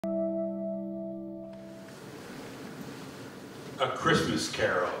A Christmas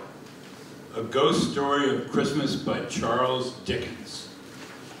Carol, a ghost story of Christmas by Charles Dickens.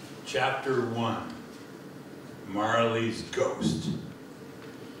 Chapter 1, Marley's Ghost.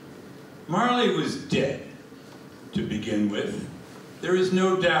 Marley was dead, to begin with. There is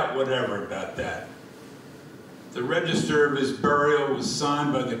no doubt whatever about that. The register of his burial was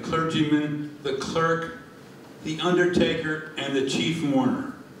signed by the clergyman, the clerk, the undertaker, and the chief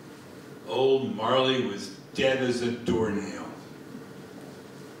mourner. Old Marley was dead as a doornail.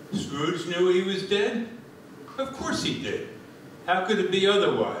 Scrooge knew he was dead? Of course he did. How could it be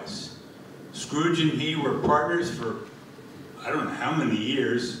otherwise? Scrooge and he were partners for I don't know how many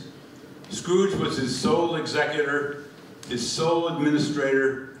years. Scrooge was his sole executor, his sole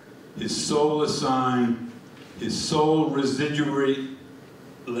administrator, his sole assign, his sole residuary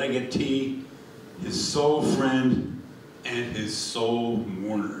legatee, his sole friend, and his sole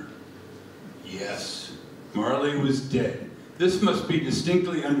mourner. Yes, Marley was dead. This must be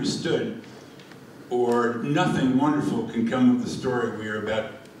distinctly understood, or nothing wonderful can come of the story we are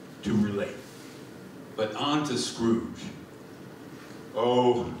about to relate. But on to Scrooge.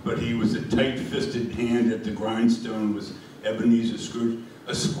 Oh, but he was a tight-fisted hand at the grindstone, was Ebenezer Scrooge.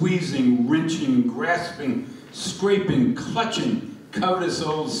 A squeezing, wrenching, grasping, scraping, clutching, covetous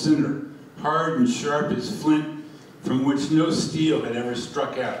old sinner, hard and sharp as flint, from which no steel had ever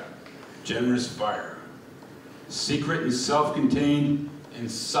struck out. Generous fire. Secret and self-contained and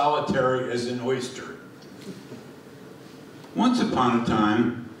solitary as an oyster. Once upon a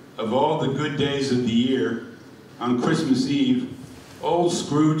time, of all the good days of the year, on Christmas Eve, old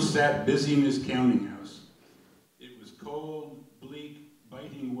Scrooge sat busy in his counting house. It was cold, bleak,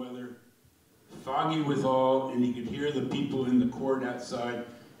 biting weather, foggy withal, and he could hear the people in the court outside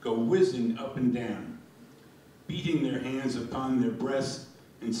go whizzing up and down, beating their hands upon their breasts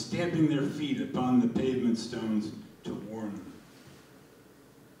and stamping their feet upon the pavement stones to warm them.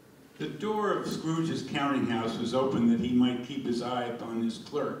 The door of Scrooge's counting house was open that he might keep his eye upon his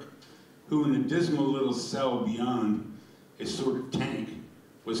clerk, who in a dismal little cell beyond, a sort of tank,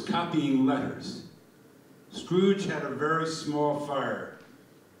 was copying letters. Scrooge had a very small fire,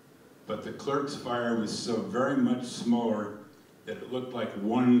 but the clerk's fire was so very much smaller that it looked like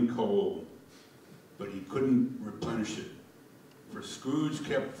one coal, but he couldn't replenish it. For Scrooge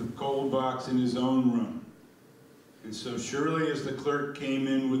kept the coal box in his own room. And so surely as the clerk came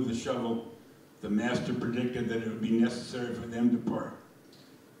in with the shovel, the master predicted that it would be necessary for them to part.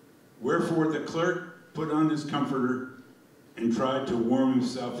 Wherefore the clerk put on his comforter and tried to warm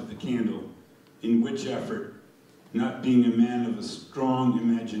himself at the candle, in which effort, not being a man of a strong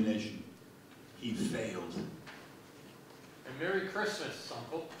imagination, he failed. And Merry Christmas,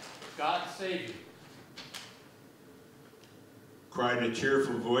 Uncle. God save you. Cried a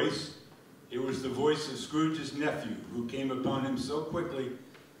cheerful voice. It was the voice of Scrooge's nephew, who came upon him so quickly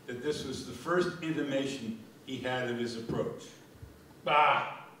that this was the first intimation he had of his approach.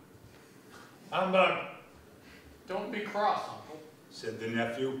 Bah! Humbug! Don't be cross, Uncle, said the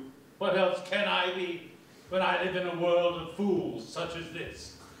nephew. What else can I be when I live in a world of fools such as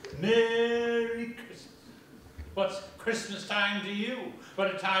this? Merry Christmas! What's Christmas time to you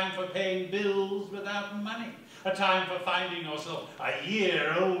but a time for paying bills without money? A time for finding yourself a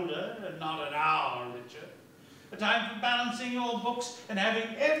year older and not an hour richer. A time for balancing your books and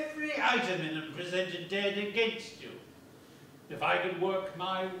having every item in them presented dead against you. If I could work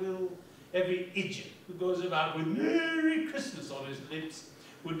my will, every idiot who goes about with Merry Christmas on his lips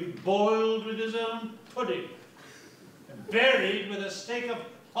would be boiled with his own pudding and buried with a stake of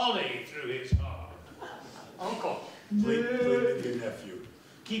holly through his heart. Uncle, Pleaded your nephew.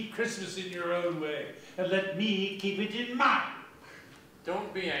 Keep Christmas in your own way, and let me keep it in mine.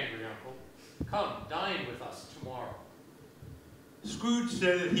 don't be angry, Uncle. Come, dine with us tomorrow. Scrooge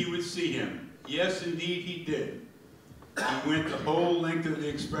said that he would see him. Yes, indeed, he did. He went the whole length of the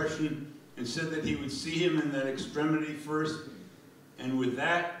expression and said that he would see him in that extremity first, and with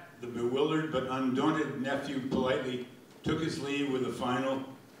that, the bewildered but undaunted nephew politely took his leave with a final,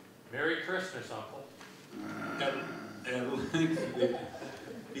 Merry Christmas, Uncle. At length,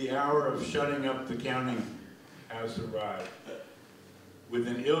 the hour of shutting up the counting house arrived. With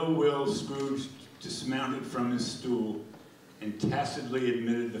an ill will, Scrooge dismounted from his stool and tacitly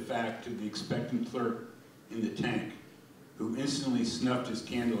admitted the fact to the expectant clerk in the tank, who instantly snuffed his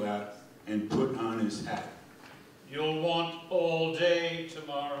candle out and put on his hat. You'll want all day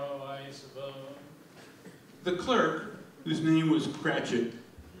tomorrow, I suppose. The clerk, whose name was Cratchit,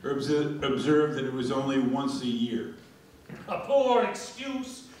 observed that it was only once a year. A poor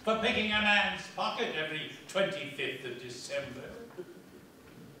excuse for picking a man's pocket every 25th of December.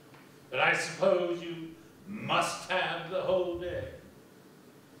 But I suppose you Must have the whole day.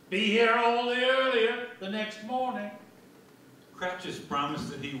 Be here all the earlier the next morning. Cratchit promised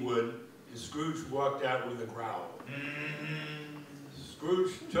that he would, and Scrooge walked out with a growl.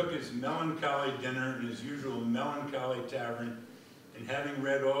 Scrooge took his melancholy dinner in his usual melancholy tavern, and having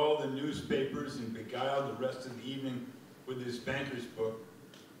read all the newspapers and beguiled the rest of the evening with his banker's book,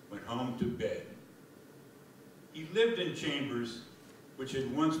 went home to bed. He lived in chambers which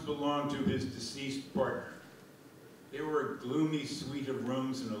had once belonged to his deceased partner. They were a gloomy suite of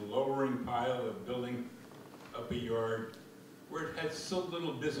rooms in a lowering pile of building up a yard where it had so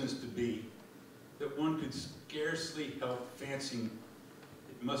little business to be that one could scarcely help fancying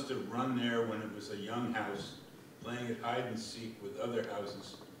it must have run there when it was a young house, playing at hide and seek with other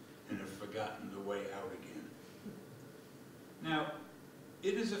houses and have forgotten the way out again. Now,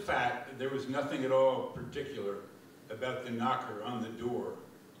 it is a fact that there was nothing at all particular about the knocker on the door,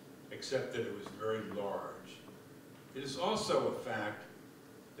 except that it was very large. It is also a fact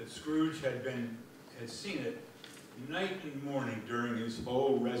that Scrooge had seen it night and morning during his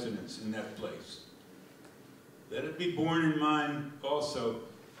whole residence in that place. Let it be borne in mind also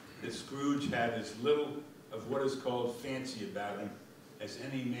that Scrooge had as little of what is called fancy about him as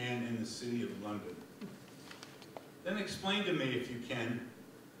any man in the city of London. Then explain to me, if you can,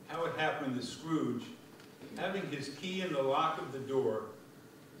 how it happened that Scrooge, having his key in the lock of the door,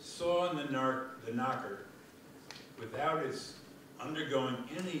 saw in the knocker, without its undergoing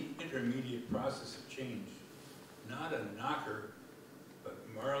any intermediate process of change, not a knocker, but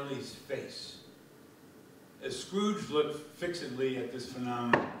Marley's face. As Scrooge looked fixedly at this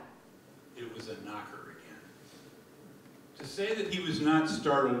phenomenon, it was a knocker again. To say that he was not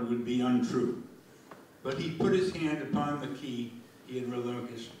startled would be untrue, but he put his hand upon the key he had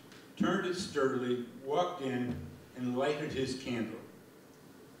relinquished, turned it sturdily, walked in, and lighted his candle.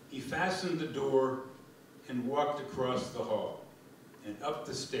 He fastened the door and walked across the hall and up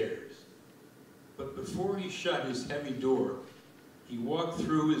the stairs. But before he shut his heavy door, he walked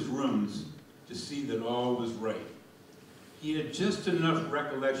through his rooms to see that all was right. He had just enough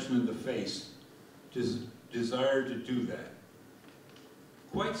recollection of the face to desire to do that.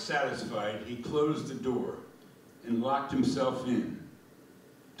 Quite satisfied, he closed the door and locked himself in,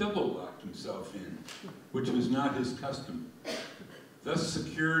 double locked himself in, which was not his custom. Thus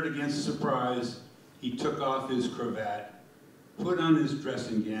secured against surprise, he took off his cravat, put on his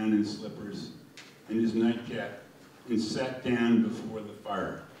dressing gown and slippers, and his nightcap, and sat down before the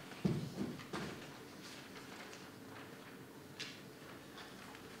fire.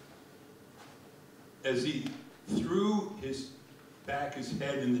 As he threw back his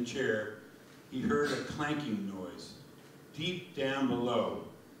head in the chair, he heard a clanking noise, deep down below,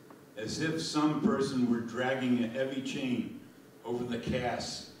 as if some person were dragging a heavy chain over the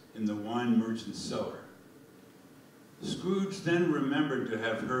casks in the wine merchant's cellar. Scrooge then remembered to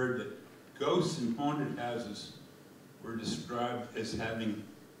have heard that ghosts in haunted houses were described as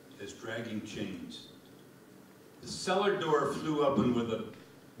dragging chains. The cellar door flew open with a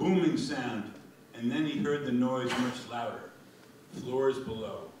booming sound, and then he heard the noise much louder, floors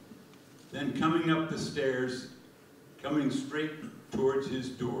below. Then coming up the stairs, coming straight towards his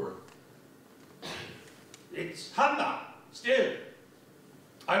door. It's Hannah, still.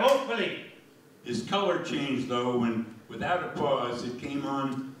 I won't believe. His color changed, though, when, without a pause, it came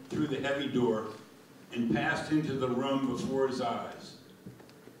on through the heavy door and passed into the room before his eyes.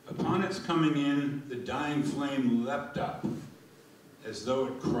 Upon its coming in, the dying flame leapt up, as though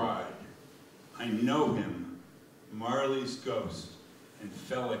it cried, "I know him, Marley's ghost," and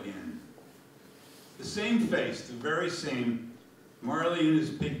fell again. The same face, the very same, Marley in his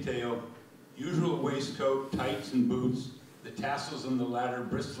pigtail, usual waistcoat, tights, and boots, the tassels on the latter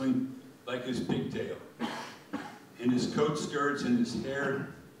bristling like his pigtail, and his coat skirts and his hair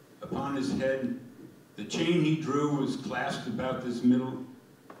upon his head. The chain he drew was clasped about this middle.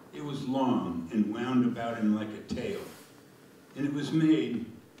 It was long and wound about him like a tail, and it was made,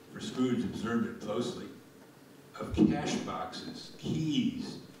 for Scrooge observed it closely, of cash boxes,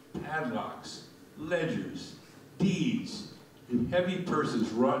 keys, padlocks, ledgers, deeds, and heavy purses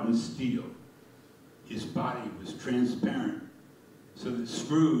wrought in steel. His body was transparent, so that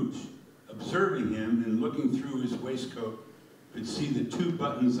Scrooge, observing him and looking through his waistcoat, could see the 2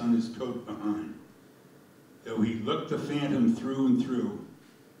 buttons on his coat behind. Though he looked the phantom through and through,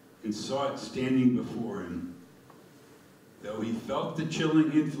 and saw it standing before him, though he felt the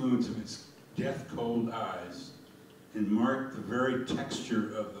chilling influence of its death-cold eyes, and marked the very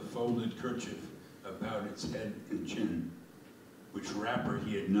texture of the folded kerchief about its head and chin, which wrapper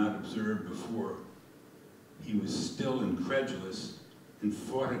he had not observed before, he was still incredulous and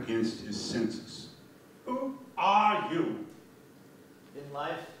fought against his senses. Who are you? In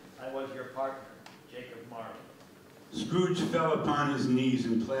life, I was your partner, Jacob Marley. Scrooge fell upon his knees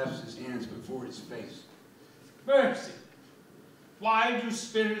and clasped his hands before his face. Mercy! Why do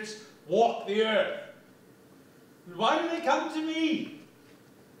spirits walk the earth? And why do they come to me?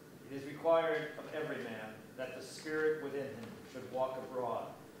 It is required of every man that the spirit within him should walk abroad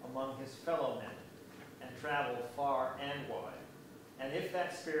among his fellow men and travel far and wide. And if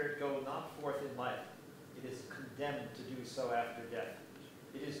that spirit go not forth in life, it is condemned to do so after death.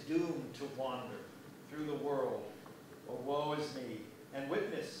 It is doomed to wander through the world, or woe is me, and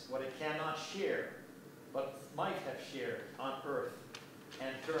witness what it cannot share, but might have shared on earth,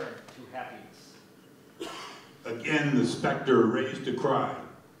 and turn to happiness. Again the specter raised a cry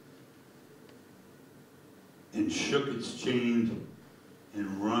and shook its chain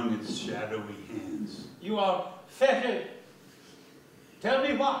and wrung its shadowy hands. You are fettered. Tell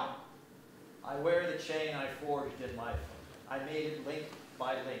me why. I wear the chain I forged in life. I made it link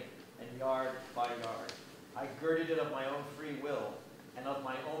by link and yard by yard. I girded it of my own free will, and of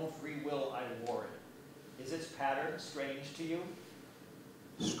my own free will I wore it. Is its pattern strange to you?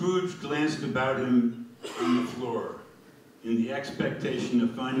 Scrooge glanced about him on the floor in the expectation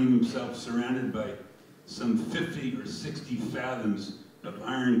of finding himself surrounded by some 50 or 60 fathoms of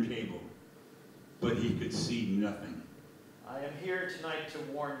iron cable, but he could see nothing. I am here tonight to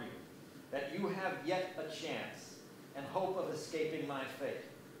warn you that you have yet a chance and hope of escaping my fate,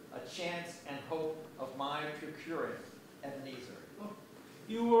 a chance and hope of my procuring Ebenezer.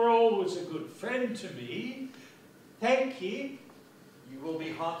 You were always a good friend to me. Thank ye. You will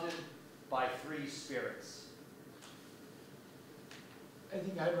be haunted by 3 spirits. I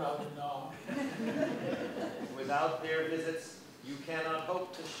think I'd rather not. Without their visits, you cannot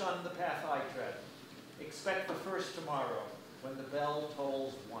hope to shun the path I tread. Expect the first tomorrow, when the bell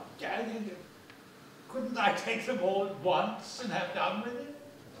tolls 1. Couldn't I take them all at once and have done with it?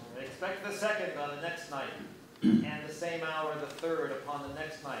 Expect the second on the next night, and the same hour the third upon the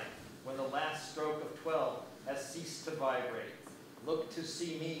next night, when the last stroke of 12 has ceased to vibrate. Look to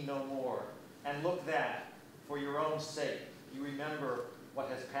see me no more, and look that, for your own sake, you remember what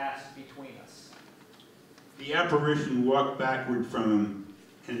has passed between us. The apparition walked backward from him,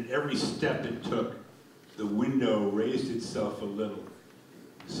 and at every step it took, the window raised itself a little,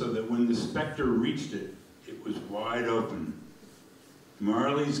 so that when the specter reached it, it was wide open.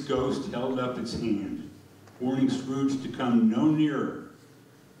 Marley's ghost held up its hand, warning Scrooge to come no nearer.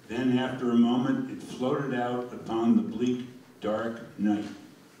 Then, after a moment, it floated out upon the bleak, dark night.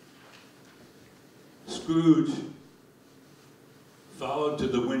 Scrooge followed to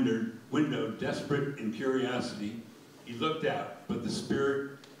the window, desperate in curiosity. He looked out, but the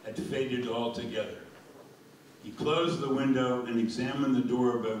spirit had faded altogether. He closed the window and examined the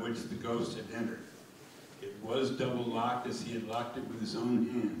door by which the ghost had entered. It was double locked as he had locked it with his own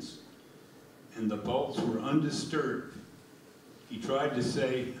hands, and the bolts were undisturbed. He tried to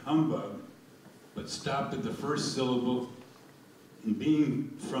say humbug, but stopped at the first syllable, and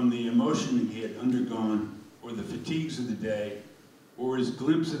being from the emotion he had undergone, or the fatigues of the day, or his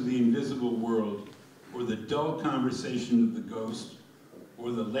glimpse of the invisible world, or the dull conversation of the ghost,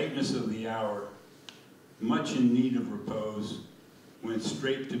 or the lateness of the hour, much in need of repose, went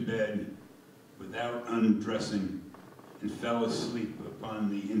straight to bed without undressing, and fell asleep upon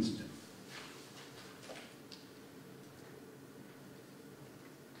the instant.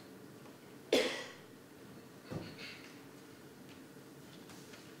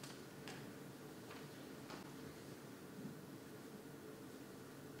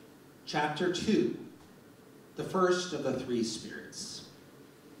 Chapter 2, the first of the 3 spirits.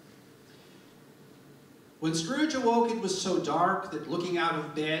 When Scrooge awoke, it was so dark that looking out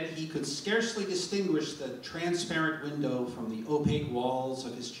of bed, he could scarcely distinguish the transparent window from the opaque walls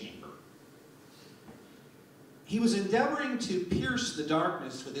of his chamber. He was endeavoring to pierce the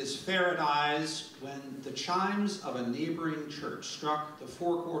darkness with his ferret eyes when the chimes of a neighboring church struck the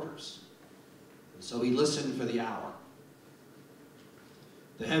 4 quarters. So he listened for the hour.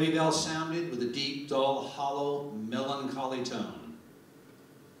 The heavy bell sounded with a deep, dull, hollow, melancholy tone.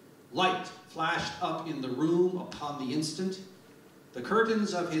 Light flashed up in the room upon the instant. The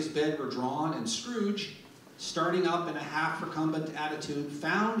curtains of his bed were drawn, and Scrooge, starting up in a half-recumbent attitude,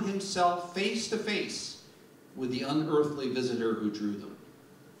 found himself face to face with the unearthly visitor who drew them.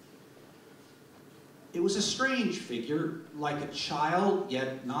 It was a strange figure, like a child,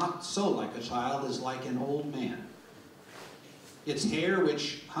 yet not so like a child as like an old man. Its hair,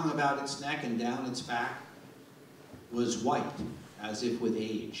 which hung about its neck and down its back, was white, as if with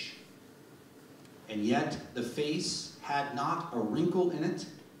age. And yet the face had not a wrinkle in it,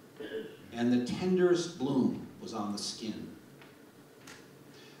 and the tenderest bloom was on the skin.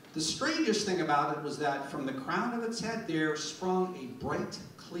 The strangest thing about it was that from the crown of its head there sprung a bright,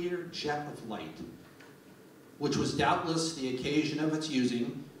 clear jet of light, which was doubtless the occasion of its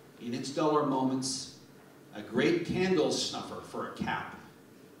using, in its duller moments, a great candle snuffer for a cap,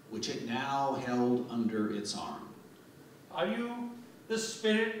 which it now held under its arm. Are you the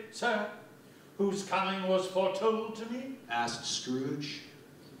spirit, sir, whose coming was foretold to me? Asked Scrooge.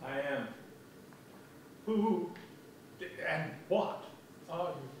 I am. Who and what are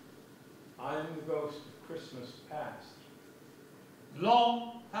you? I am the ghost of Christmas past.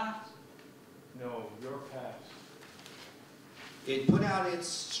 Long past? No, your past. It put out its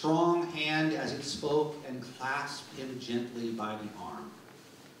strong hand as it spoke and clasped him gently by the arm.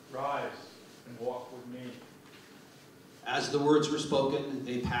 Rise and walk with me. As the words were spoken,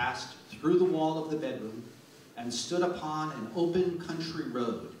 they passed through the wall of the bedroom and stood upon an open country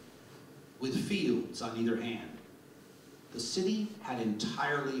road with fields on either hand. The city had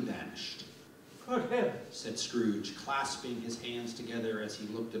entirely vanished. Good heavens. Said Scrooge, clasping his hands together as he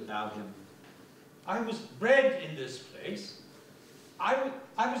looked about him. I was bred in this place. I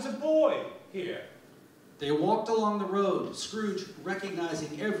was a boy here. They walked along the road, Scrooge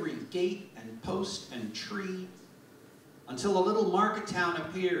recognizing every gate and post and tree, until a little market town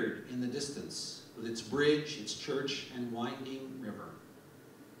appeared in the distance, with its bridge, its church, and winding river.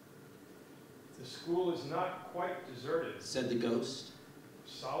 The school is not quite deserted. Said the ghost. A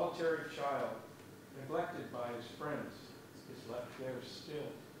solitary child, neglected by his friends, is left there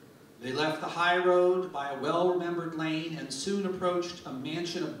still. They left the high road by a well-remembered lane and soon approached a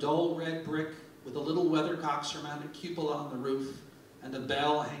mansion of dull red brick with a little weathercock-surmounted cupola on the roof and a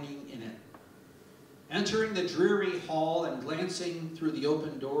bell hanging in it. Entering the dreary hall and glancing through the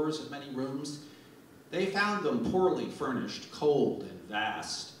open doors of many rooms, they found them poorly furnished, cold, and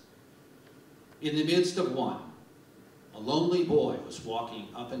vast. In the midst of one, a lonely boy was walking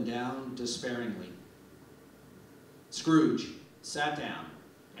up and down despairingly. Scrooge sat down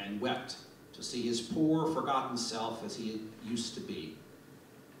and wept to see his poor, forgotten self as he used to be.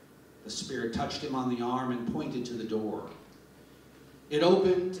 The spirit touched him on the arm and pointed to the door. It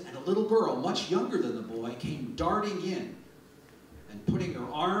opened, and a little girl, much younger than the boy, came darting in, and putting her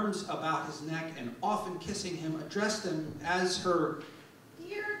arms about his neck and often kissing him, addressed him as her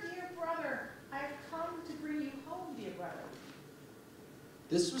Dear, dear brother, I've come to bring you home, dear brother.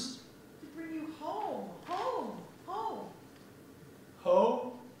 This was To bring you home, home, home.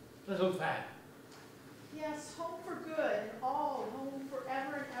 Home, little Fan. Yes, home for good, and all home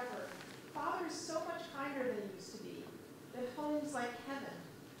forever and ever. Father's so much kinder than he used to be. That home's like heaven.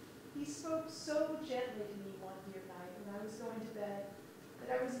 He spoke so gently to me one dear night when I was going to bed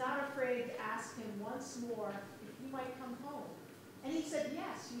that I was not afraid to ask him once more if he might come home. And he said,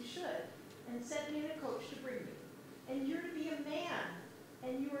 yes, you should, and sent me in a coach to bring you. And you're to be a man,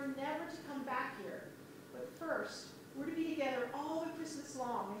 and you are never to come back here. But first, we're to be together all the Christmas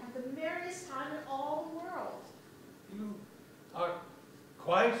long and have the merriest time in all the world. You are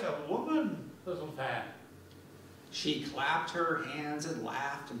quite a woman, little Fan. She clapped her hands and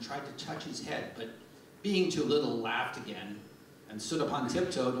laughed and tried to touch his head, but being too little, laughed again and stood upon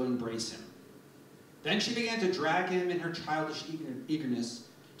tiptoe to embrace him. Then she began to drag him in her childish eagerness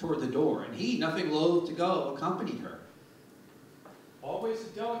toward the door, and he, nothing loath to go, accompanied her. Always a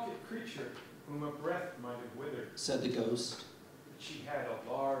delicate creature whom a breath might have withered. Said the ghost. But she had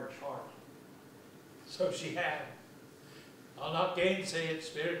a large heart. So she had. I'll not gainsay it,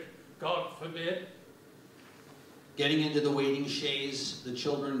 spirit, God forbid. Getting into the waiting chaise, the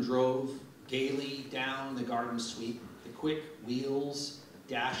children drove gaily down the garden sweep, the quick wheels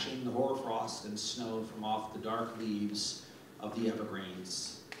dashing the hoarfrost and snow from off the dark leaves of the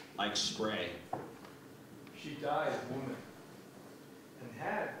evergreens like spray. She died a woman, and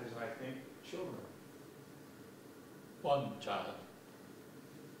had, as I think, children. One child.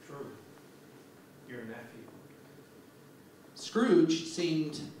 True. Your nephew. Scrooge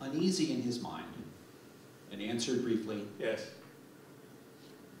seemed uneasy in his mind and answered briefly. Yes.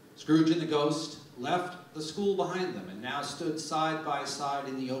 Scrooge and the ghost left the school behind them and now stood side by side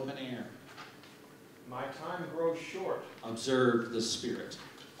in the open air. My time grows short. Observed the spirit.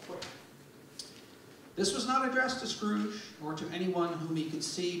 Quick. This was not addressed to Scrooge or to anyone whom he could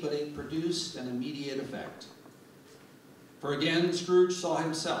see, but it produced an immediate effect. For again, Scrooge saw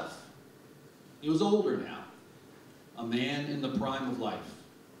himself. He was older now, a man in the prime of life.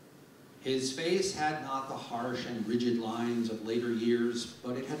 His face had not the harsh and rigid lines of later years,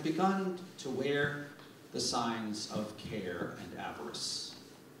 but it had begun to wear the signs of care and avarice.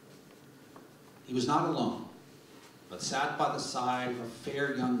 He was not alone. but sat by the side of a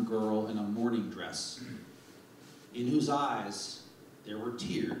fair young girl in a mourning dress, in whose eyes there were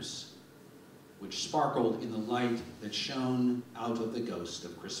tears, which sparkled in the light that shone out of the ghost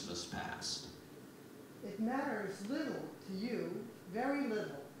of Christmas past. It matters little to you, very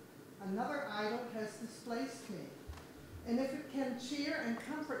little. Another idol has displaced me. And if it can cheer and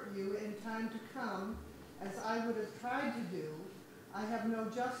comfort you in time to come, as I would have tried to do, I have no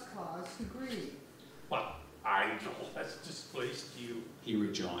just cause to grieve. What idol has displaced you? He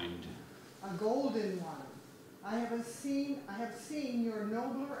rejoined. A golden one. I have seen your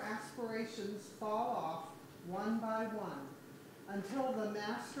nobler aspirations fall off one by one, until the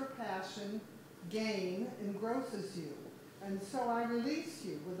master passion, gain, engrosses you. And so I release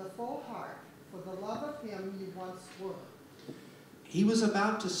you with a full heart for the love of him you once were. He was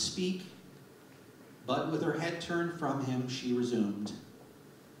about to speak, but with her head turned from him, she resumed.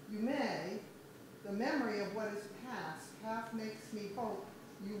 You may. The memory of what is past half makes me hope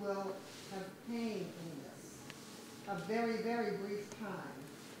you will have pain in this, a very, very brief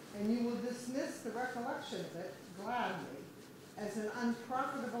time, and you will dismiss the recollection of it gladly as an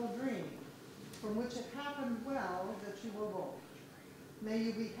unprofitable dream, from which it happened well that you awoke. May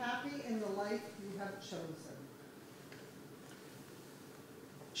you be happy in the life you have chosen.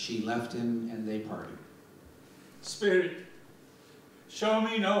 She left him, and they parted. Spirit, show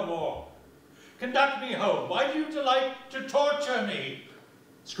me no more. Conduct me home. Why do you delight to torture me?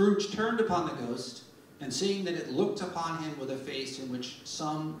 Scrooge turned upon the ghost, and seeing that it looked upon him with a face in which in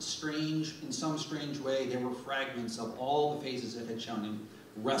some strange way there were fragments of all the faces it had shown him,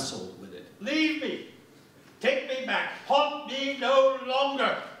 wrestled with it. Leave me. Take me back. Haunt me no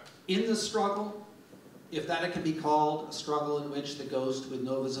longer. In the struggle, if that it can be called, a struggle in which the ghost, with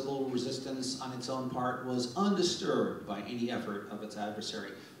no visible resistance on its own part, was undisturbed by any effort of its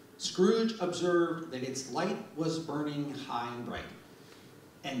adversary, Scrooge observed that its light was burning high and bright,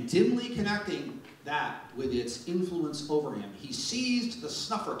 and dimly connecting that with its influence over him, he seized the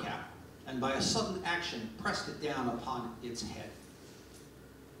snuffer cap, and by a sudden action pressed it down upon its head.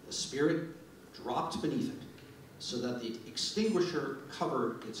 The spirit dropped beneath it, so that the extinguisher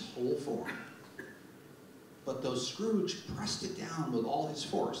covered its whole form. But though Scrooge pressed it down with all his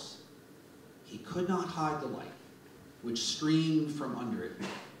force, he could not hide the light, which streamed from under it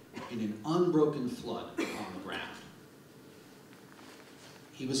in an unbroken flood on the ground.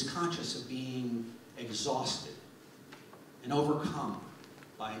 He was conscious of being exhausted and overcome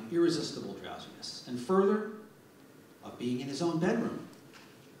by an irresistible drowsiness, and further, of being in his own bedroom.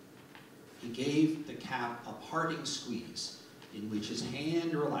 He gave the cap a parting squeeze, in which his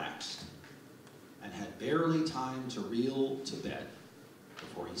hand relaxed, and had barely time to reel to bed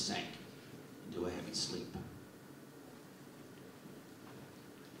before he sank into a heavy sleep.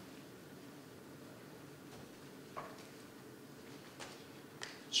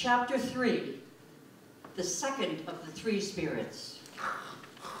 Chapter 3, the second of the three spirits.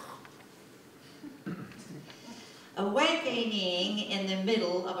 Awakening in the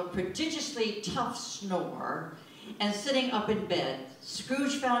middle of a prodigiously tough snore and sitting up in bed,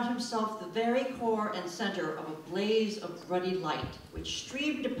 Scrooge found himself the very core and center of a blaze of ruddy light, which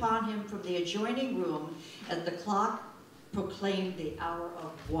streamed upon him from the adjoining room as the clock proclaimed the hour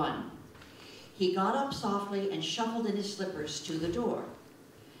of 1. He got up softly and shuffled in his slippers to the door.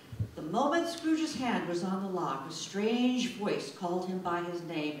 The moment Scrooge's hand was on the lock, a strange voice called him by his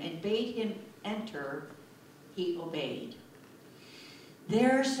name and bade him enter. He obeyed.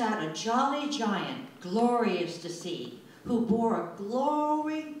 There sat a jolly giant, glorious to see, who bore a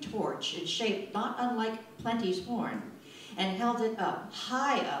glowing torch in shape not unlike Plenty's horn, and held it up,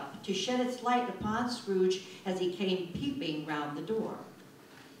 high up, to shed its light upon Scrooge as he came peeping round the door.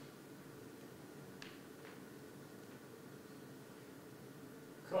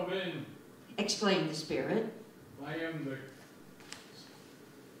 Come in. Exclaimed the spirit. I am the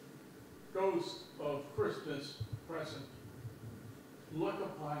ghost of Christmas present. Look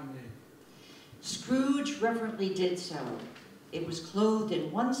upon me. Scrooge reverently did so. It was clothed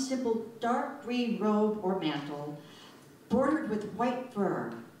in one simple dark green robe or mantle, bordered with white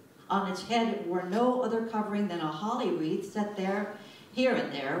fur. On its head it wore no other covering than a holly wreath set there, here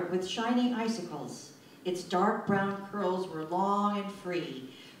and there, with shining icicles. Its dark brown curls were long and free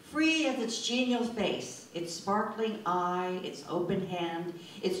as its genial face, its sparkling eye, its open hand,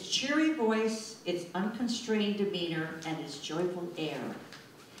 its cheery voice, its unconstrained demeanor, and its joyful air.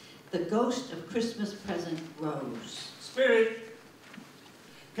 The ghost of Christmas present rose. Spirit,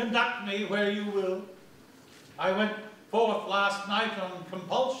 conduct me where you will. I went forth last night on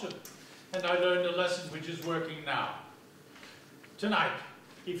compulsion, and I learned a lesson which is working now. Tonight,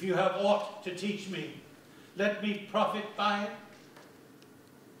 if you have aught to teach me, let me profit by it.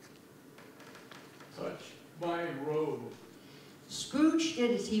 Touch my robe. Scrooge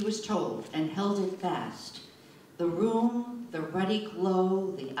did as he was told and held it fast. The room, the ruddy glow,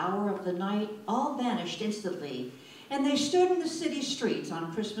 the hour of the night, all vanished instantly, and they stood in the city streets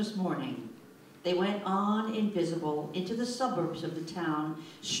on Christmas morning. They went on invisible into the suburbs of the town,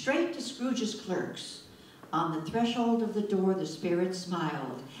 straight to Scrooge's clerks. On the threshold of the door, the spirit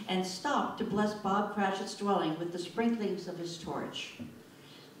smiled and stopped to bless Bob Cratchit's dwelling with the sprinklings of his torch.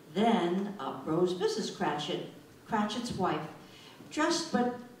 Then up rose Mrs. Cratchit, Cratchit's wife, dressed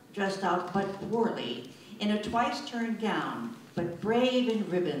out but poorly, in a twice-turned gown, but brave in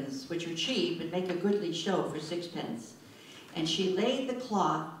ribbons, which are cheap and make a goodly show for sixpence. And she laid the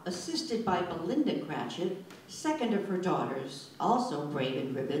cloth, assisted by Belinda Cratchit, second of her daughters, also brave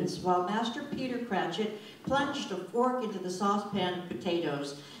in ribbons, while Master Peter Cratchit plunged a fork into the saucepan of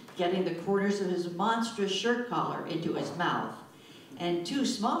potatoes, getting the corners of his monstrous shirt collar into his mouth. And two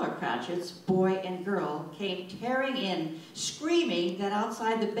smaller Cratchits, boy and girl, came tearing in, screaming that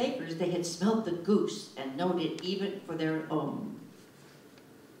outside the baker's they had smelt the goose and known it even for their own.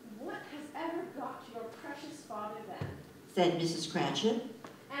 What has ever got your precious father then? Said Mrs. Cratchit.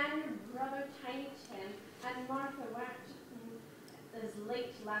 And your brother Tiny Tim and Martha went as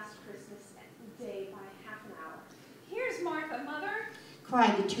late last Christmas Day by half an hour. Here's Martha, Mother.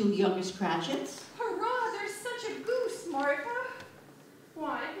 Cried the two youngest Cratchits. Hurrah, there's such a goose, Martha.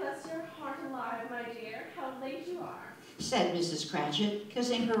 Why, bless your heart alive, my dear, how late you are. Said Mrs. Cratchit,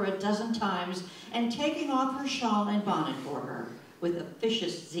 kissing her a dozen times and taking off her shawl and bonnet for her with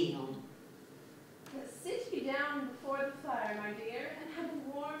officious zeal. Sit ye down before the fire, my dear, and have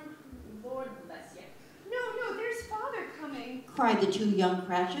a warm, Lord bless you. No, there's Father coming. Cried the two young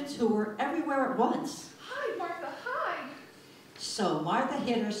Cratchits, who were everywhere at once. Hide, Martha, hide. So Martha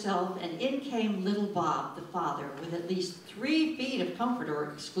hid herself, and in came little Bob, the father, with at least 3 feet of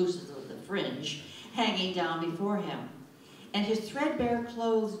comforter, exclusive of the fringe, hanging down before him, and his threadbare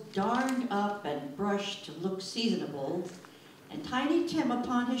clothes darned up and brushed to look seasonable, and Tiny Tim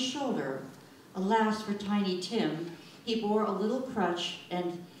upon his shoulder. Alas for Tiny Tim, he bore a little crutch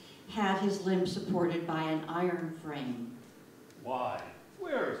and had his limbs supported by an iron frame. Why,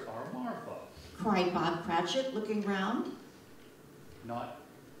 where's our Martha? Cried Bob Cratchit, looking round. Not.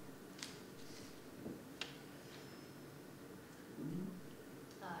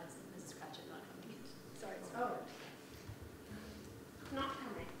 It's Mrs. Cratchit not coming. Sorry. Oh. Not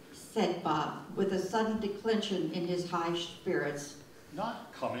coming. Said Bob, with a sudden declension in his high spirits.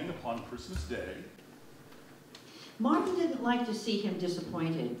 Not coming upon Christmas Day. Martha didn't like to see him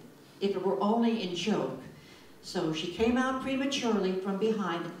disappointed, if it were only in joke. So she came out prematurely from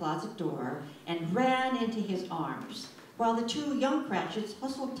behind the closet door and ran into his arms, while the two young Cratchits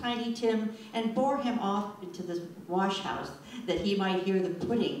hustled Tiny Tim and bore him off into the wash house that he might hear the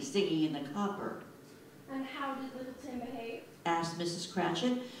pudding singing in the copper. And how did little Tim behave? Asked Mrs.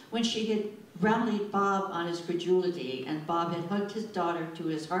 Cratchit, when she had rallied Bob on his credulity, and Bob had hugged his daughter to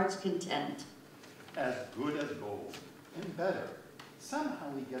his heart's content. As good as gold, and better.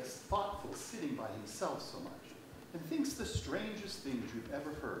 Somehow he gets thoughtful sitting by himself so much, and thinks the strangest things you've ever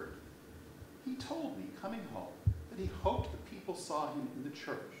heard. He told me, coming home, that he hoped the people saw him in the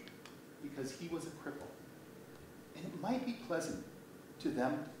church, because he was a cripple. And it might be pleasant to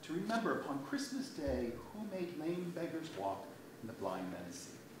them to remember upon Christmas Day who made lame beggars walk and the blind men see.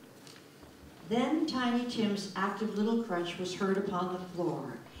 Then Tiny Tim's active little crutch was heard upon the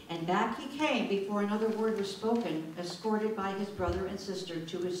floor, and back he came before another word was spoken, escorted by his brother and sister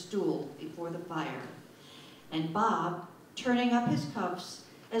to his stool before the fire. And Bob, turning up his cuffs,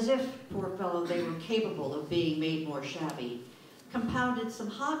 as if, poor fellow, they were capable of being made more shabby, compounded some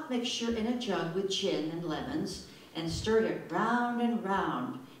hot mixture in a jug with gin and lemons, and stirred it round and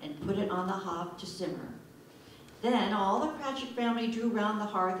round, and put it on the hob to simmer. Then all the Cratchit family drew round the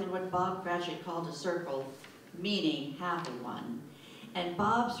hearth in what Bob Cratchit called a circle, meaning half a one. And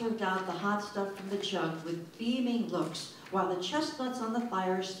Bob served out the hot stuff from the jug with beaming looks, while the chestnuts on the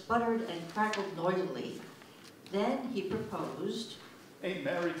fire sputtered and crackled noisily. Then he proposed, A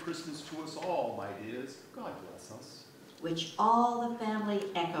Merry Christmas to us all, my dears. God bless us. which all the family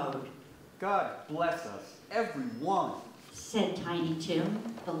echoed. God bless us, every one, Said Tiny Tim,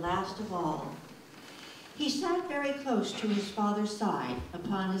 the last of all. He sat very close to his father's side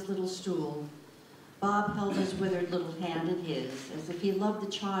upon his little stool. Bob held his withered little hand in his, as if he loved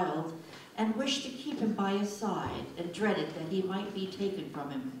the child and wished to keep him by his side, and dreaded that he might be taken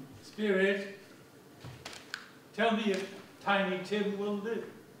from him. Spirit, tell me if Tiny Tim will live.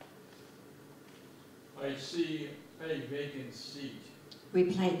 I see a vacant seat.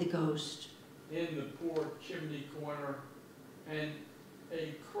 Replied the ghost. in the poor chimney corner, and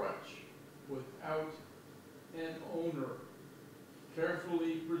a crutch without an owner,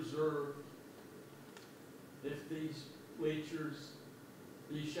 carefully preserved. If these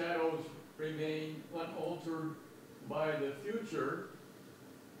shadows remain unaltered by the future,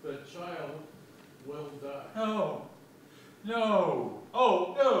 the child will die. No, no,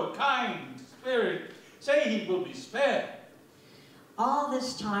 oh, no, kind spirit, say he will be spared. All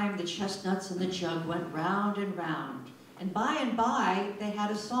this time, the chestnuts in the jug went round and by, they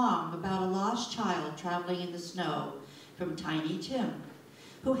had a song about a lost child traveling in the snow from Tiny Tim,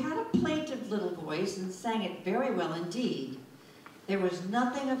 who had a plaintive little voice and sang it very well indeed. There was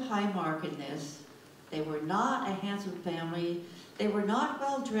nothing of high mark in this. They were not a handsome family. They were not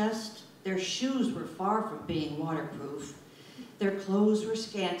well dressed. Their shoes were far from being waterproof. Their clothes were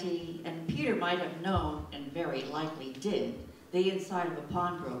scanty, and Peter might have known, and very likely did, the inside of a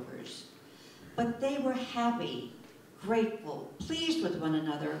pawnbroker's. But they were happy, grateful, pleased with one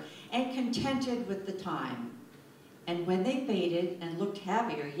another, and contented with the time. And when they faded and looked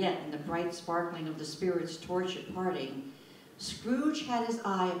happier yet in the bright sparkling of the Spirit's torch at parting, Scrooge had his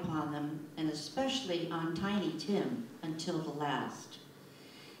eye upon them, and especially on Tiny Tim, until the last.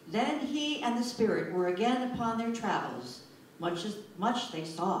 Then he and the Spirit were again upon their travels. Much they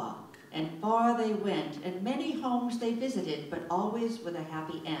saw, and far they went, and many homes they visited, but always with a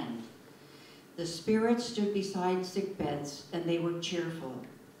happy end. The Spirit stood beside sick beds, and they were cheerful.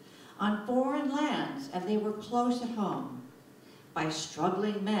 On foreign lands, and they were close at home. By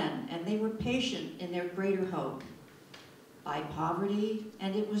struggling men, and they were patient in their greater hope. By poverty,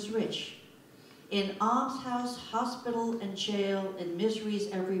 and it was rich. In almshouse, hospital, and jail, in misery's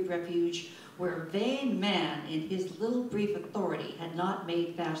every refuge, where vain man in his little brief authority had not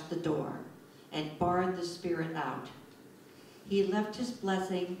made fast the door, and barred the Spirit out. He left his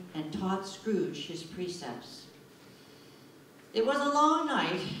blessing and taught Scrooge his precepts. It was a long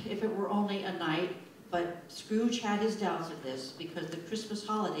night, if it were only a night, but Scrooge had his doubts of this, because the Christmas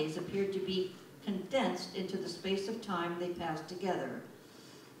holidays appeared to be condensed into the space of time they passed together.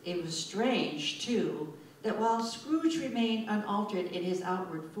 It was strange, too, that while Scrooge remained unaltered in his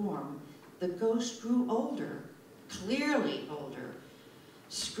outward form, the ghost grew older, clearly older.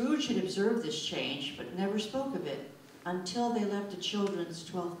 Scrooge had observed this change, but never spoke of it, until they left a children's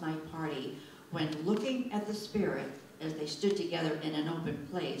 12th night party, when, looking at the Spirit as they stood together in an open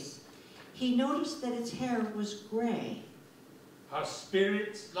place, he noticed that its hair was gray. Are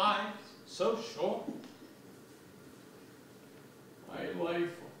spirits' lives so short? My life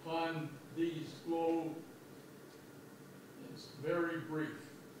upon these globe is very brief.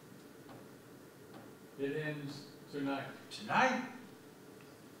 It ends tonight. Tonight?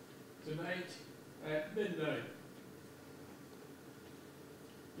 Tonight at midnight.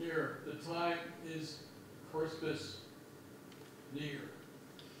 Here, the time is Christmas near.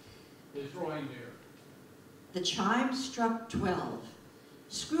 Is drawing near. The chime struck 12.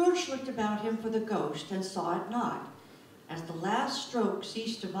 Scrooge looked about him for the ghost and saw it not. As the last stroke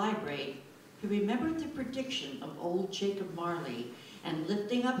ceased to vibrate, he remembered the prediction of old Jacob Marley, and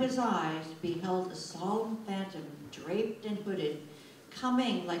lifting up his eyes, beheld a solemn phantom, draped and hooded,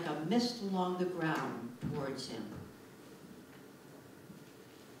 coming like a mist along the ground towards him.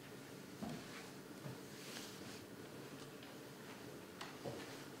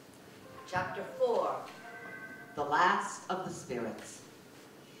 Chapter 4, The Last of the Spirits.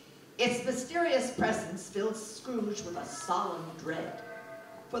 Its mysterious presence filled Scrooge with a solemn dread,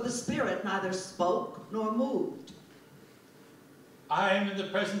 for the Spirit neither spoke nor moved. I am in the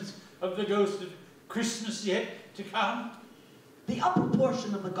presence of the ghost of Christmas yet to come. The upper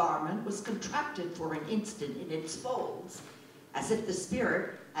portion of the garment was contracted for an instant in its folds, as if the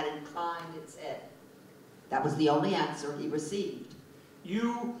Spirit had inclined its head. That was the only answer he received.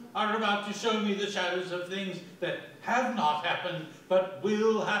 You are about to show me the shadows of things that have not happened, but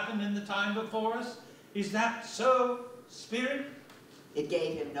will happen in the time before us? Is that so, Spirit? It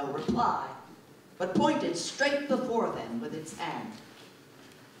gave him no reply, but pointed straight before them with its hand.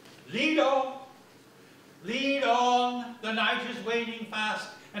 Lead on! Lead on! The night is waning fast,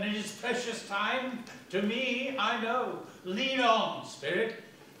 and it is precious time. To me, I know. Lead on, Spirit.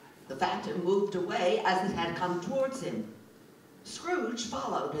 The phantom moved away as it had come towards him. Scrooge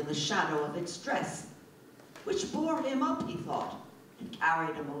followed in the shadow of its dress, which bore him up, he thought, and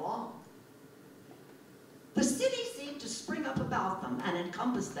carried him along. The city seemed to spring up about them and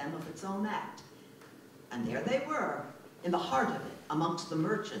encompass them of its own act. And there they were, in the heart of it, amongst the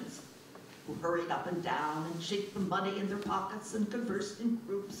merchants, who hurried up and down and shaped the money in their pockets and conversed in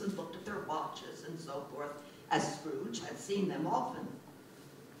groups and looked at their watches and so forth, as Scrooge had seen them often.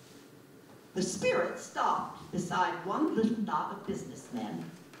 The spirit stopped beside one little knot of businessmen.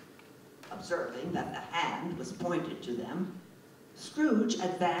 Observing that the hand was pointed to them, Scrooge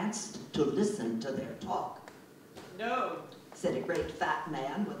advanced to listen to their talk. No, said a great fat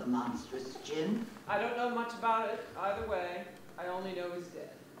man with a monstrous chin. I don't know much about it either way. I only know he's dead.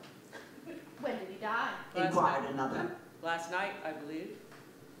 When did he die? Inquired another. Last night, I believe.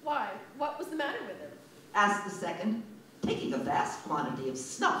 Why? What was the matter with him? Asked the second, taking a vast quantity of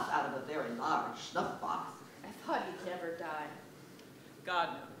snuff out of a very large snuff box. I thought he'd never die. God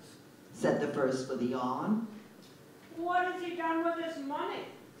knows, said the first with a yawn. What has he done with his money?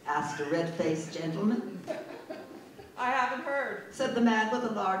 Asked a red-faced gentleman. I haven't heard. Said the man with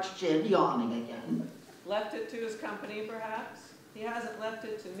a large chin, yawning again. Left it to his company, perhaps? He hasn't left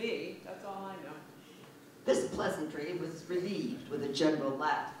it to me, that's all I know. This pleasantry was relieved with a general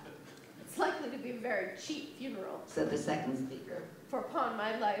laugh. It's likely to be a very cheap funeral, said the second speaker. For upon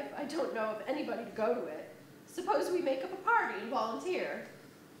my life, I don't know of anybody to go to it. Suppose we make up a party and volunteer.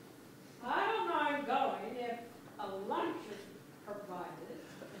 I don't mind going if a lunch is provided.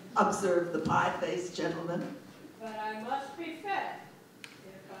 Observed the pie-faced gentleman. But I must be fed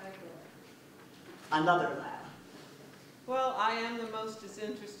if I go. Another laugh. Well, I am the most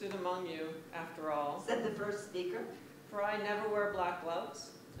disinterested among you, after all, said the first speaker. For I never wear black gloves,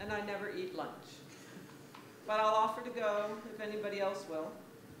 and I never eat lunch. But I'll offer to go if anybody else will.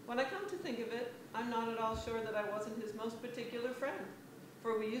 When I come to think of it, I'm not at all sure that I wasn't his most particular friend,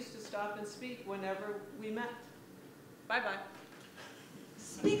 for we used to stop and speak whenever we met. Bye-bye.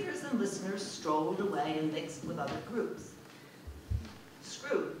 Speakers and listeners strolled away and mixed with other groups.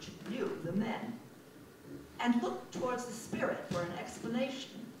 Scrooge knew the men and looked towards the spirit for an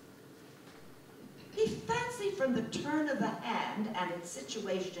explanation. He fancied from the turn of the hand and its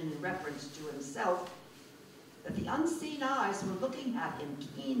situation in reference to himself that the unseen eyes were looking at him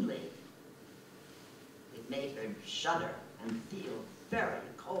keenly. It made him shudder and feel very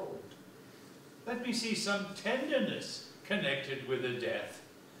cold. Let me see some tenderness connected with a death.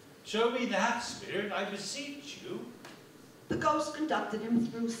 Show me that, spirit, I beseech you. The ghost conducted him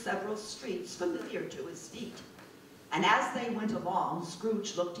through several streets familiar to his feet. And as they went along,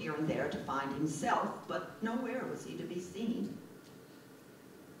 Scrooge looked here and there to find himself, but nowhere was he to be seen.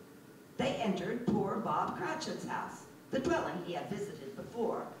 They entered poor Bob Cratchit's house, the dwelling he had visited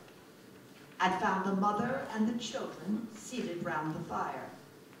before, and found the mother and the children seated round the fire.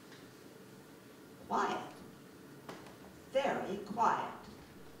 Quiet. Very quiet.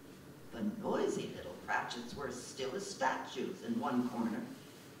 The noisy little Cratchits were as still as statues in one corner,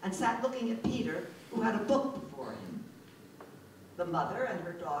 and sat looking at Peter, who had a book before him. The mother and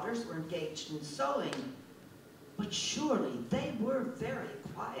her daughters were engaged in sewing, but surely they were very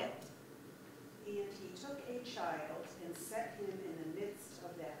quiet. And he took a child and set him in the midst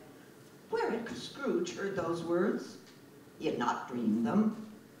of them. Where had Scrooge heard those words? He had not dreamed them.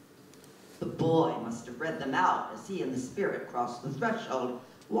 The boy must have read them out as he and the spirit crossed the threshold.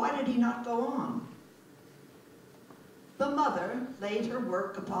 Why did he not go on? The mother laid her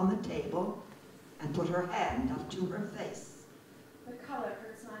work upon the table and put her hand up to her face. The color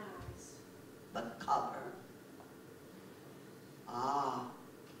hurts my eyes. The color? Ah,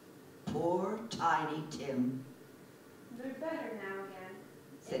 poor Tiny Tim, They're better now again.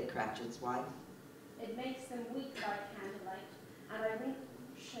 said Cratchit's wife. It makes them weak by candlelight, and I wouldn't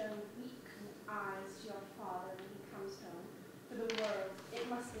show weak eyes to your father when he comes home. For the world, it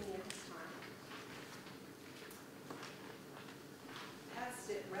must be near his time. Past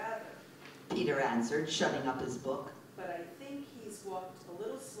it rather, Peter answered, shutting up his book. but I think he's walked a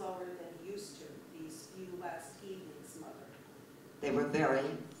little slower than he used to these few last evenings, Mother. They were very,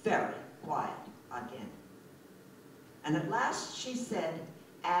 very quiet again. And at last she said,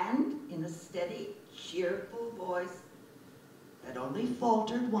 and in a steady, cheerful voice that only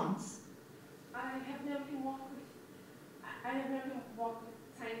faltered once, I have known him walk with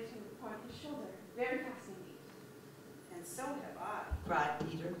Tiny Tim upon his shoulder, very fast indeed. And so have I. cried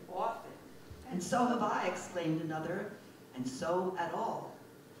Peter. Often. And so have I, exclaimed another, and so at all.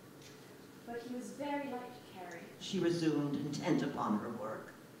 But he was very light to carry, She resumed, intent upon her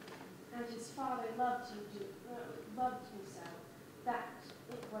work. and his father loved him so that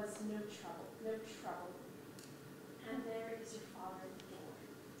it was no trouble. And there is your father at the door.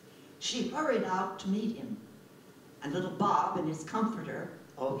 She hurried out to meet him, and little Bob and his comforter,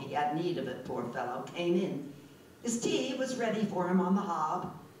 oh, he had need of it, poor fellow, came in. His tea was ready for him on the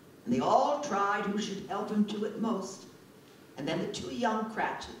hob, and they all tried who should help him to it most. And then the two young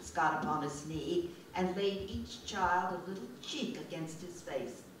Cratchits got upon his knee and laid each child a little cheek against his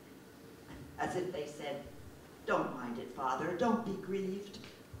face, as if they said, "Don't mind it, Father, don't be grieved."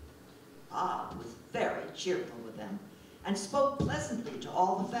 Bob was very cheerful with them and spoke pleasantly to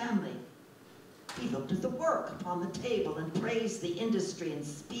all the family. He looked at the work upon the table and praised the industry and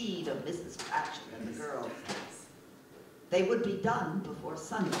speed of Mrs. Cratchit and the girls. They would be done before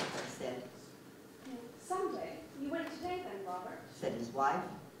Sunday, they said. Sunday? You went today then, Robert? Said his wife.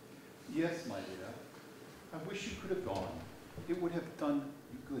 Yes, my dear. I wish you could have gone. It would have done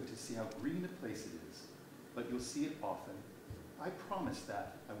you good to see how green a place it is. But you'll see it often. I promised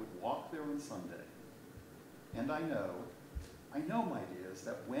that I would walk there on Sunday. And I know, my dears,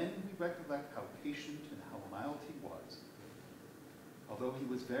 that when we recollect how patient and how mild he was, although he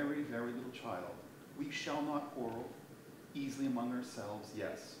was very, very little child, we shall not quarrel easily among ourselves,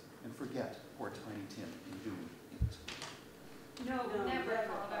 yes, and forget poor Tiny Tim in doing it. No, never,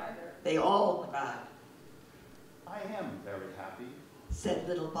 Father. They all cried. I am very happy. Said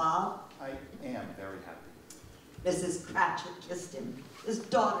little Bob. I am very happy. Mrs. Cratchit kissed him. His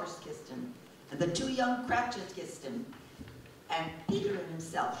daughters kissed him. And the two young Cratchits kissed him. And Peter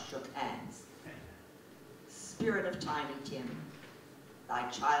himself shook hands. Spirit of Tiny Tim, thy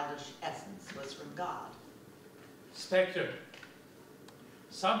childish essence was from God. Spectre,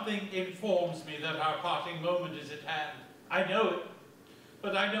 something informs me that our parting moment is at hand. I know it,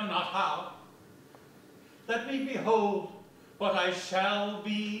 but I know not how. Let me behold what I shall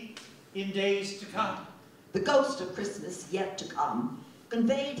be in days to come. The ghost of Christmas yet to come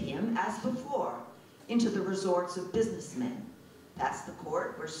conveyed him, as before, into the resorts of businessmen, past the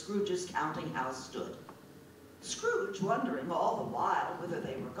court where Scrooge's counting house stood. Scrooge wondering all the while whither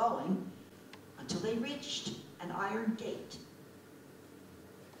they were going, until they reached an iron gate.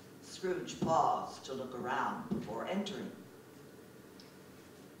 Scrooge paused to look around before entering.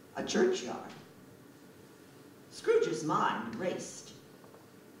 A churchyard. Scrooge's mind raced.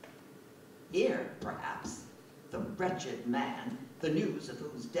 Here, perhaps, the wretched man, the news of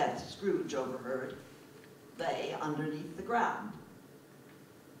whose death Scrooge overheard, lay underneath the ground.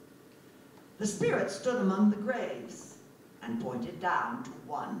 The spirit stood among the graves and pointed down to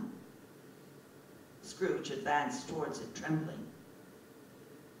one. Scrooge advanced towards it, trembling.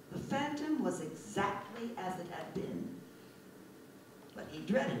 The phantom was exactly as it had been, but he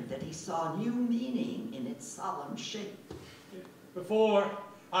dreaded that he saw new meaning in its solemn shape. Before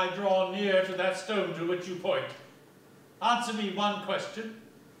I draw near to that stone to which you point, answer me one question.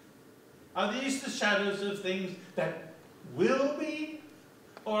 Are these the shadows of things that will be,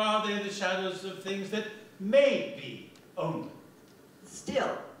 or are they the shadows of things that may be only?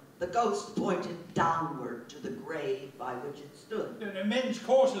 Still, the ghost pointed downward to the grave by which it stood. Men's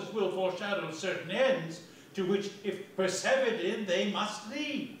courses will foreshadow certain ends, to which, if persevered in, they must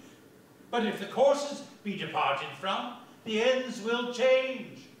lead. But if the courses be departed from, the ends will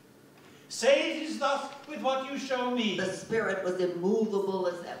change. Say it is thus with what you show me. The spirit was immovable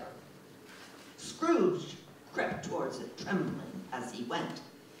as ever. Scrooge crept towards it, trembling as he went,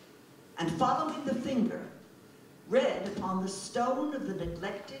 and following the finger, read upon the stone of the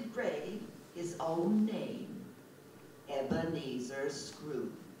neglected grave his own name, Ebenezer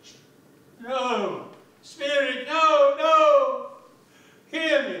Scrooge. No, spirit, no, no!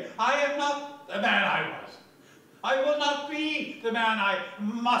 Hear me, I am not the man I was. I will not be the man I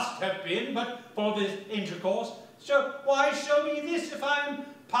must have been, but for this intercourse. So why show me this if I am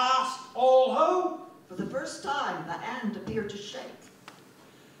past all hope? For the first time, the hand appeared to shake.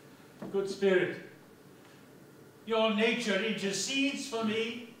 Good spirit, your nature intercedes for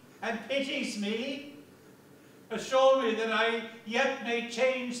me and pities me. Assure me that I yet may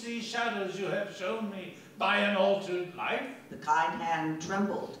change these shadows you have shown me by an altered life. The kind hand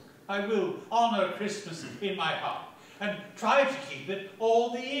trembled. I will honor Christmas in my heart and try to keep it all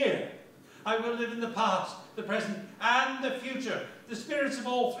the year. I will live in the past, the present, and the future. The spirits of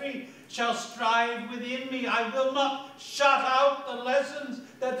all three shall strive within me. I will not shut out the lessons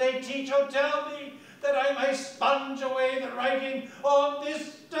that they teach or tell me, that I may sponge away the writing on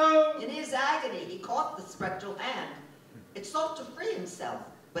this stone. In his agony, he caught the spectral hand. It sought to free himself,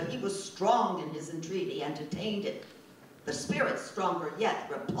 but he was strong in his entreaty and detained it. The spirit, stronger yet,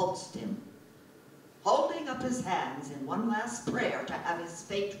 repulsed him. Holding up his hands in one last prayer to have his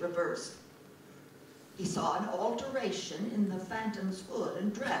fate reversed, he saw an alteration in the phantom's hood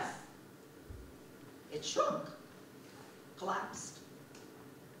and dress. It shrunk, collapsed,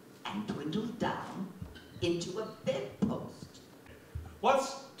 and dwindled down into a bedpost.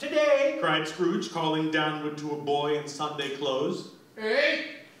 What's today? Cried Scrooge, calling downward to a boy in Sunday clothes. Eh?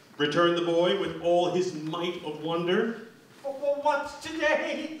 Returned the boy with all his might of wonder. What's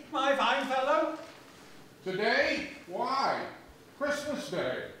today, my fine fellow? Today? Why? Christmas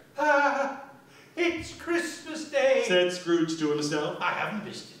Day. It's Christmas Day, said Scrooge to himself. I haven't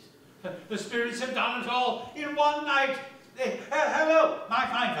missed it. The spirits have done it all in one night. Hello, my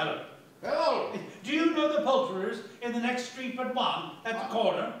fine fellow. Hello. Do you know the poulterers in the next street but one, at the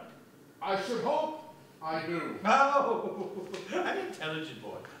corner? I should hope I do. Oh, an intelligent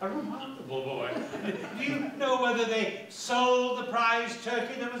boy, a remarkable boy. Do you know whether they sold the prize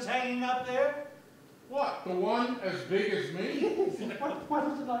turkey that was hanging up there? What, the one as big as me? What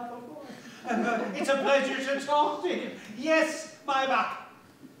a delightful boy. It's a pleasure to talk to him. Yes, my buck.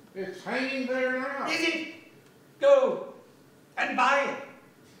 It's hanging there now. Is it? Go and buy it.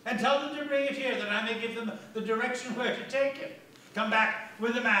 And tell them to bring it here that I may give them the direction where to take it. Come back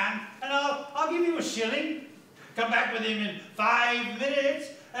with the man and I'll give you a shilling. Come back with him in 5 minutes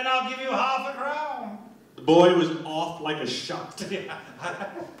and I'll give you half a crown. The boy was off like a shot.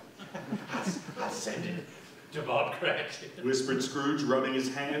 I'll send it to Bob Cratchit, whispered Scrooge, rubbing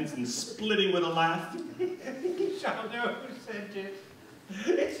his hands and splitting with a laugh. He shall know who sent it.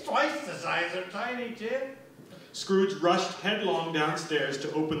 It's twice the size of Tiny Tim. Scrooge rushed headlong downstairs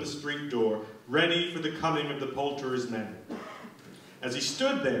to open the street door, ready for the coming of the poulterer's men. As he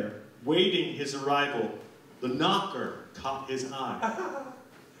stood there, waiting his arrival, the knocker caught his eye.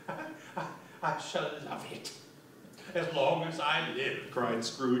 I shall love it, as long as I live, cried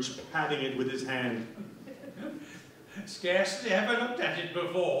Scrooge, patting it with his hand. Scarcely ever looked at it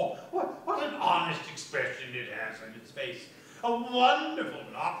before. What an honest expression it has on its face. A wonderful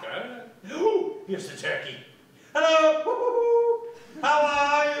knocker. Oh, here's the turkey. Hello! How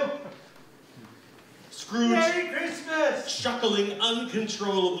are you? Scrooge, Merry Christmas! chuckling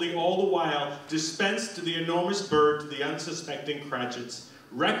uncontrollably all the while, dispensed the enormous bird to the unsuspecting Cratchits,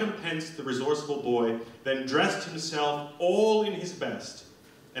 recompensed the resourceful boy, then dressed himself all in his best,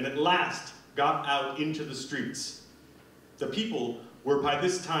 and at last got out into the streets. The people were by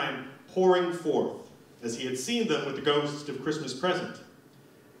this time pouring forth, as he had seen them with the ghost of Christmas present.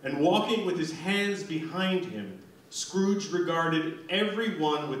 And walking with his hands behind him, Scrooge regarded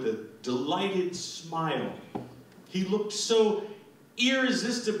everyone with a delighted smile. He looked so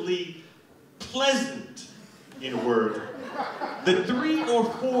irresistibly pleasant, in a word, that 3 or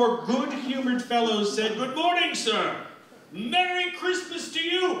 4 good-humored fellows said, "Good morning, sir. Merry Christmas to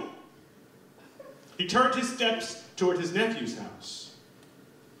you." He turned his steps toward his nephew's house,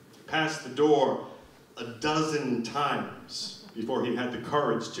 passed the door a dozen times before he had the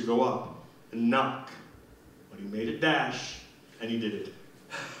courage to go up and knock. But he made a dash, and he did it.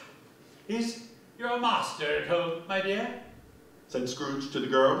 Is your master at home, my dear? Said Scrooge to the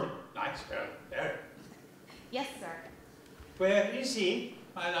girl. Nice girl. There. Yes, sir. Where is he,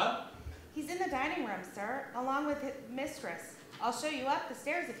 my love? He's in the dining room, sir, along with his mistress. I'll show you up the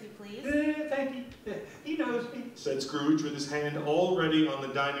stairs if you please. Thank you. He knows me. Said Scrooge with his hand already on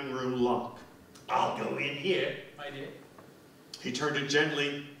the dining room lock. I'll go in here, my dear. He turned it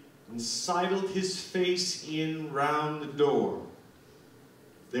gently and sidled his face in round the door.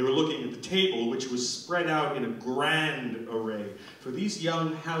 They were looking at the table, which was spread out in a grand array, for these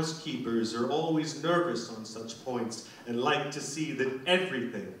young housekeepers are always nervous on such points and like to see that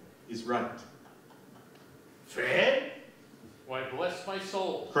everything is right. Fred? Why, bless my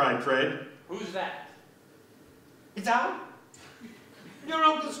soul. Cried Fred. Who's that? It's I, your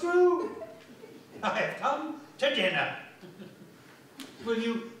Uncle Scrooge. I have come to dinner. Will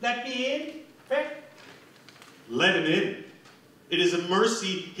you let me in, Fred? Let him in. It is a mercy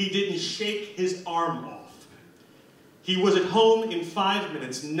he didn't shake his arm off. He was at home in 5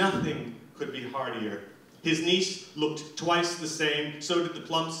 minutes. Nothing could be heartier. His niece looked twice the same. So did the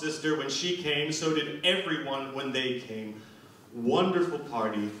plump sister when she came. So did everyone when they came. Wonderful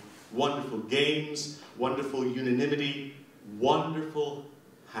party, wonderful games, wonderful unanimity, wonderful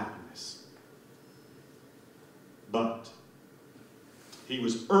happiness. But he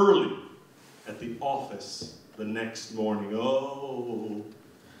was early at the office the next morning. Oh,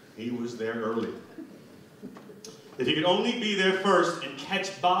 he was there early. If he could only be there first and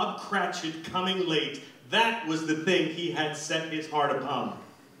catch Bob Cratchit coming late, that was the thing he had set his heart upon.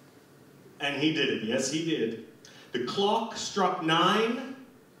 And he did it. Yes, he did. The clock struck 9.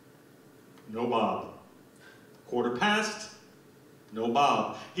 No Bob. 1:15. No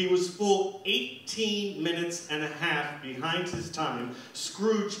Bob. He was full 18 minutes and a half behind his time.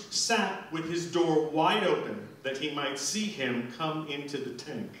 Scrooge sat with his door wide open that he might see him come into the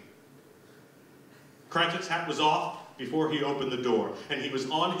tank. Cratchit's hat was off before he opened the door, and he was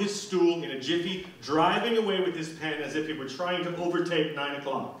on his stool in a jiffy, driving away with his pen as if he were trying to overtake 9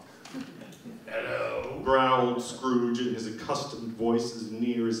 o'clock. Hello, growled Scrooge in his accustomed voice as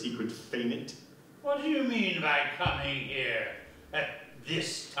near as he could feign it. What do you mean by coming here at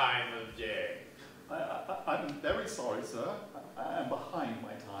this time of day? I'm very sorry, sir. I'm behind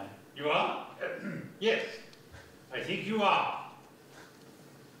my time. You are? Yes, I think you are.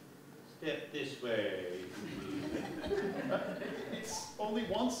 Step this way. It's only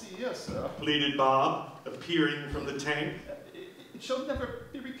once a year, sir. Pleaded Bob, appearing from the tank. It shall never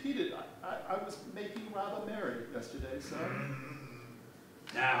be repeated. I was making rather merry yesterday, sir.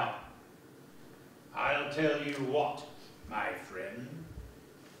 Now, I'll tell you what, my friend.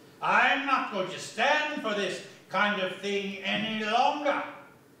 I'm not going to stand for this kind of thing any longer.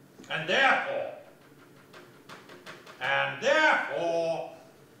 And therefore,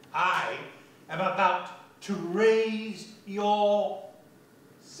 I am about to raise your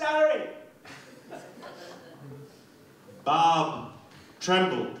salary. Bob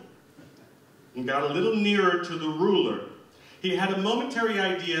trembled and got a little nearer to the ruler. He had a momentary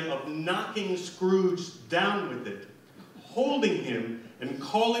idea of knocking Scrooge down with it, holding him and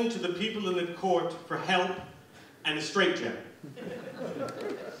calling to the people in the court for help and a straitjacket.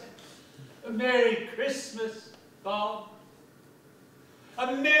 A Merry Christmas, Bob.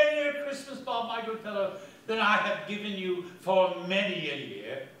 A merrier Christmas, Bob, my good fellow, than I have given you for many a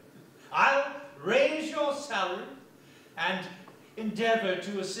year. I'll raise your salary and endeavor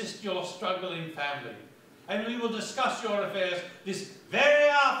to assist your struggling family. And we will discuss your affairs this very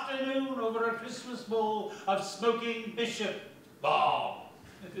afternoon over a Christmas bowl of smoking bishop, Bob.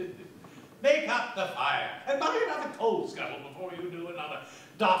 Make up the fire and buy another coal scuttle before you do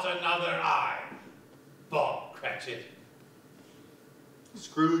dot another I, Bob Cratchit.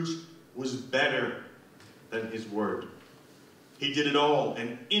 Scrooge was better than his word. He did it all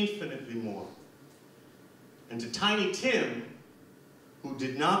and infinitely more. And to Tiny Tim, who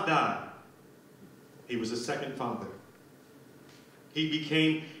did not die, he was a second father. He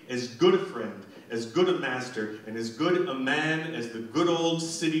became as good a friend, as good a master, and as good a man as the good old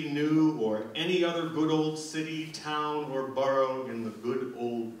city knew, or any other good old city, town, or borough in the good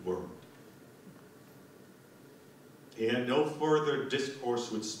old world. He had no further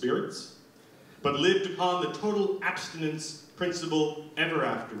discourse with spirits, but lived upon the total abstinence principle ever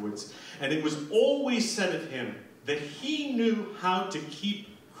afterwards. And it was always said of him that he knew how to keep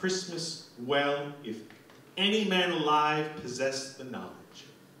Christmas well if any man alive possessed the knowledge.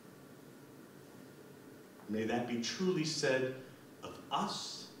 May that be truly said of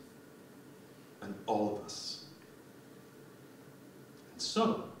us and all of us. And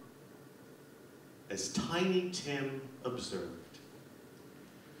so, as Tiny Tim observed,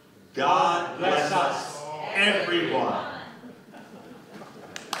 God bless us, everyone.